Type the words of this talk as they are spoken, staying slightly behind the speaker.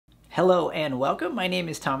Hello and welcome. My name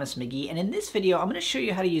is Thomas McGee, and in this video I'm going to show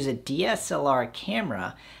you how to use a DSLR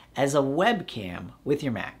camera as a webcam with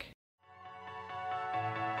your Mac.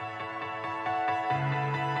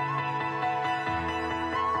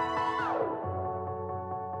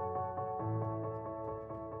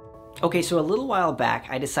 Okay, so a little while back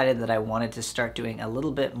I decided that I wanted to start doing a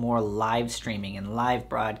little bit more live streaming and live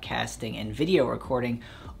broadcasting and video recording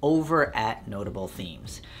over at Notable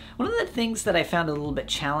Themes. One of the things that I found a little bit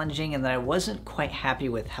challenging and that I wasn't quite happy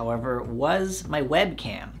with, however, was my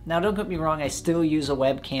webcam. Now don't get me wrong, I still use a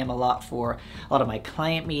webcam a lot for a lot of my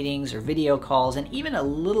client meetings or video calls and even a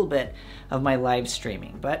little bit of my live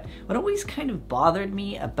streaming. But what always kind of bothered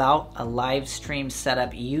me about a live stream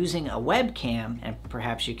setup using a webcam, and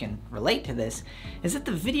perhaps you can relate to this, is that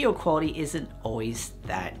the video quality isn't always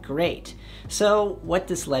that great. So what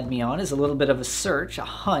this led me on is a little bit of a search, a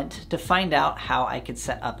hunt, to find out how I could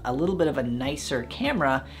set up a little bit of a nicer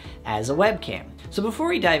camera as a webcam. So before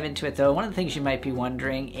we dive into it though, one of the things you might be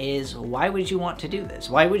wondering is, why would you want to do this?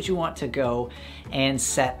 Why would you want to go and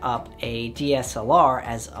set up a DSLR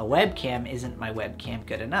as a webcam? Isn't my webcam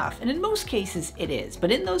good enough? And in most cases it is,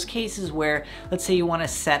 but in those cases where, let's say you want to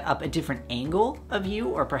set up a different angle of you,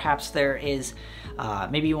 or perhaps there is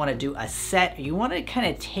maybe you want to do a set, or you want to kind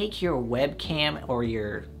of take your webcam or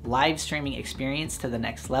your live streaming experience to the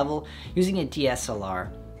next level, using a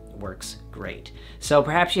DSLR works great. So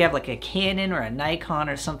perhaps you have like a Canon or a Nikon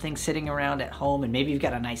or something sitting around at home, and maybe you've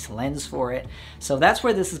got a nice lens for it. So that's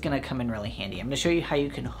where this is going to come in really handy. I'm going to show you how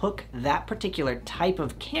you can hook that particular type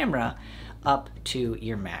of camera up to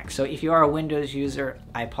your Mac. So if you are a Windows user,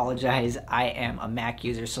 I apologize, I am a Mac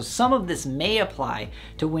user, so some of this may apply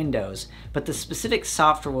to Windows, but the specific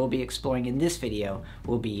software we'll be exploring in this video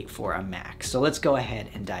will be for a Mac. So let's go ahead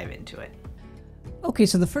and dive into it. Okay,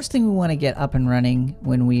 so the first thing we want to get up and running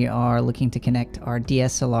when we are looking to connect our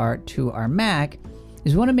DSLR to our Mac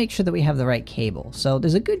is we want to make sure that we have the right cable. So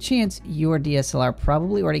there's a good chance your DSLR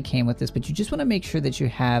probably already came with this, but you just want to make sure that you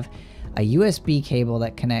have a USB cable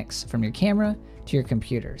that connects from your camera to your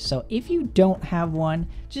computer. So if you don't have one,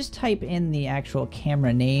 just type in the actual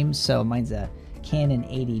camera name. So mine's a Canon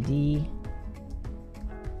 80D.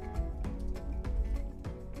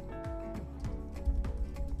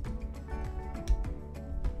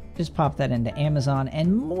 Just pop that into Amazon,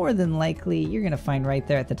 and more than likely you're going to find right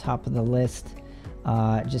there at the top of the list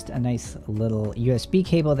just a nice little USB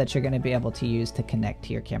cable that you're going to be able to use to connect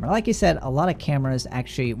to your camera. Like I said, a lot of cameras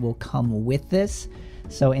actually will come with this,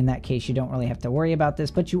 so in that case you don't really have to worry about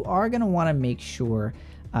this, but you are going to want to make sure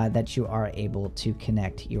that you are able to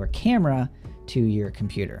connect your camera to your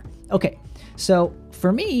computer. Okay, so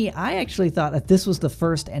for me, I actually thought that this was the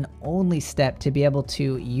first and only step to be able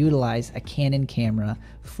to utilize a Canon camera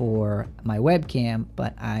for my webcam,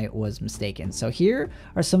 but I was mistaken. So here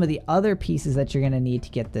are some of the other pieces that you're going to need to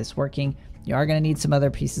get this working. You are going to need some other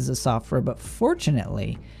pieces of software, but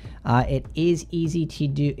fortunately, it is easy to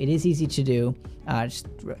do. Just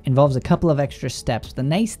involves a couple of extra steps. The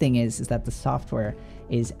nice thing is that the software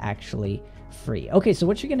is actually free. Okay, so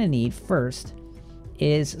what you're going to need first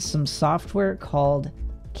is some software called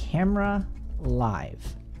Camera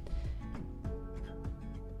Live.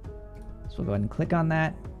 So we'll go ahead and click on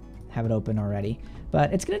that, have it open already,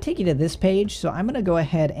 but it's going to take you to this page. So I'm going to go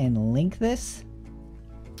ahead and link this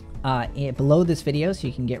below this video so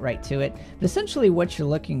you can get right to it. But essentially what you're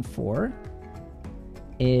looking for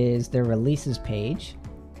is their releases page.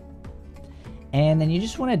 And then you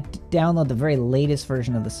just want to download the very latest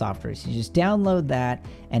version of the software. So you just download that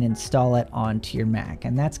and install it onto your Mac.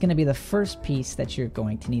 And that's going to be the first piece that you're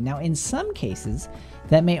going to need. Now, in some cases,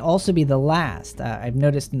 that may also be the last. I've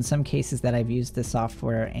noticed in some cases that I've used this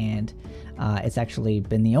software and it's actually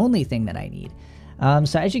been the only thing that I need.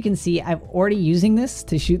 So as you can see, I'm already using this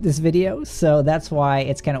to shoot this video, so that's why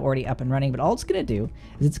it's kind of already up and running. But all it's going to do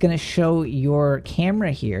is it's going to show your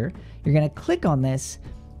camera here. You're going to click on this,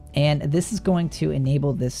 and this is going to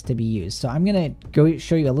enable this to be used. So I'm going to go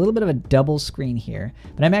show you a little bit of a double screen here,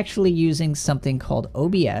 but I'm actually using something called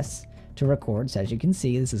OBS to record. So as you can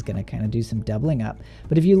see, this is going to kind of do some doubling up.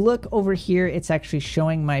 But if you look over here, it's actually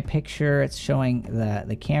showing my picture. It's showing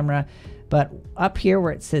the camera. But up here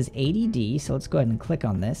where it says 80D, so let's go ahead and click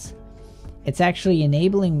on this. It's actually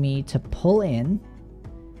enabling me to pull in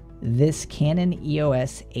this Canon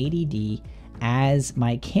EOS 80D as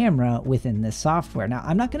my camera within this software. Now,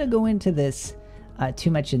 I'm not going to go into this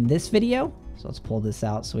too much in this video, so let's pull this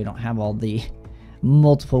out so we don't have all the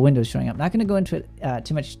multiple windows showing up. I'm not going to go into it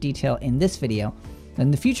too much detail in this video, In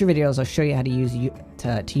the future videos, I'll show you how to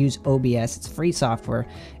use OBS. It's free software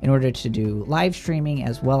in order to do live streaming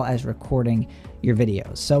as well as recording your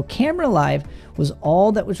videos. So Camera Live was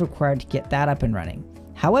all that was required to get that up and running.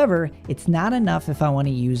 However, it's not enough if I want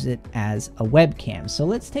to use it as a webcam. So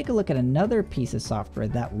let's take a look at another piece of software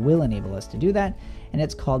that will enable us to do that, and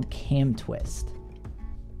it's called CamTwist.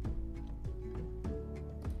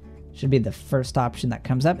 Should be the first option that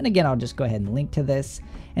comes up. And again, I'll just go ahead and link to this.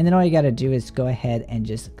 And then all you got to do is go ahead and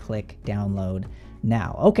just click download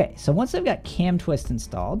now. Okay, so once I've got CamTwist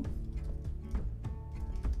installed,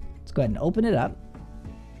 let's go ahead and open it up.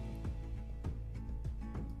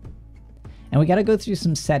 And we got to go through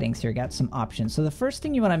some settings here, got some options. So the first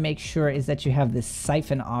thing you want to make sure is that you have this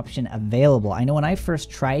siphon option available. I know when I first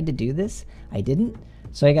tried to do this, I didn't.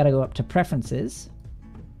 So I got to go up to preferences.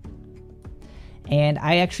 And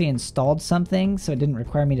I actually installed something, so it didn't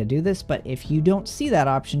require me to do this. But if you don't see that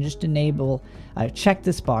option, just enable, check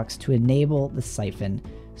this box to enable the siphon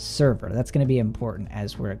server. That's going to be important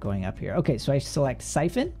as we're going up here. Okay, so I select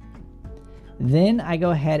siphon. Then I go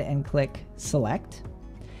ahead and click select.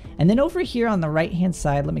 And then over here on the right-hand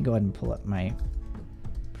side, let me go ahead and pull up my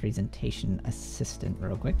presentation assistant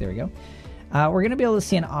real quick. There we go. We're going to be able to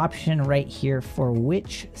see an option right here for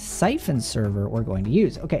which siphon server we're going to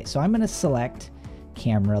use. Okay, so I'm going to select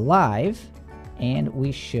Camera Live, and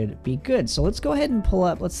we should be good. So let's go ahead and pull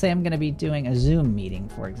up, let's say I'm going to be doing a Zoom meeting,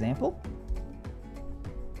 for example.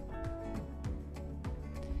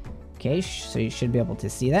 Okay, so you should be able to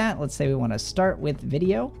see that. Let's say we want to start with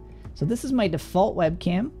video. So this is my default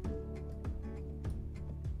webcam.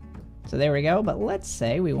 So there we go, but let's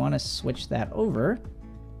say we want to switch that over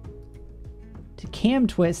to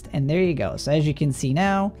CamTwist, and there you go. So as you can see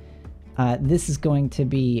now, this is going to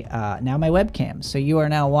be now my webcam. So you are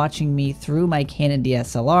now watching me through my Canon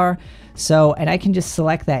DSLR. So, and I can just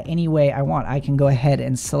select that any way I want. I can go ahead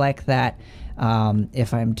and select that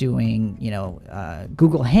if I'm doing,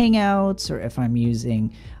 Google Hangouts, or if I'm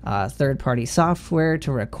using third-party software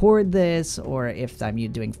to record this, or if I'm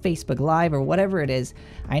doing Facebook Live or whatever it is.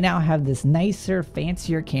 I now have this nicer,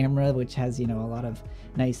 fancier camera, which has, a lot of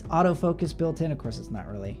nice autofocus built in. Of course, it's not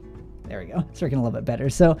really. There we go. It's working a little bit better.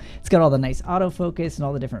 So it's got all the nice autofocus and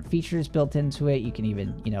all the different features built into it. You can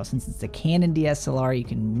even, since it's a Canon DSLR, you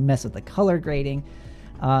can mess with the color grading.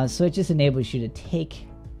 So it just enables you to take,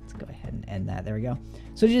 let's go ahead and end that. There we go.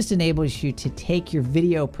 So it just enables you to take your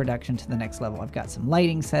video production to the next level. I've got some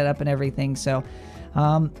lighting set up and everything. So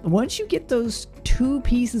once you get those two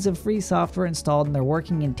pieces of free software installed and they're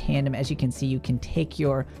working in tandem, as you can see, you can take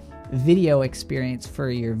your video experience for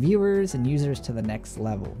your viewers and users to the next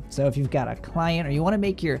level. So if you've got a client, or you want to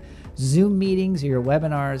make your Zoom meetings or your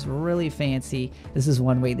webinars really fancy, this is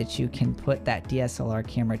one way that you can put that DSLR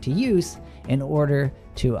camera to use in order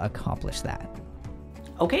to accomplish that.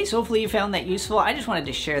 Okay, so hopefully you found that useful. I just wanted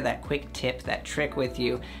to share that quick tip, that trick with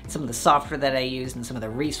you, some of the software that I used and some of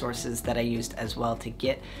the resources that I used as well to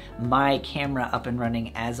get my camera up and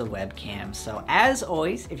running as a webcam. So as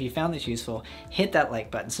always, if you found this useful, hit that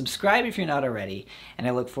like button, subscribe if you're not already, and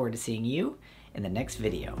I look forward to seeing you in the next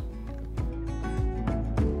video.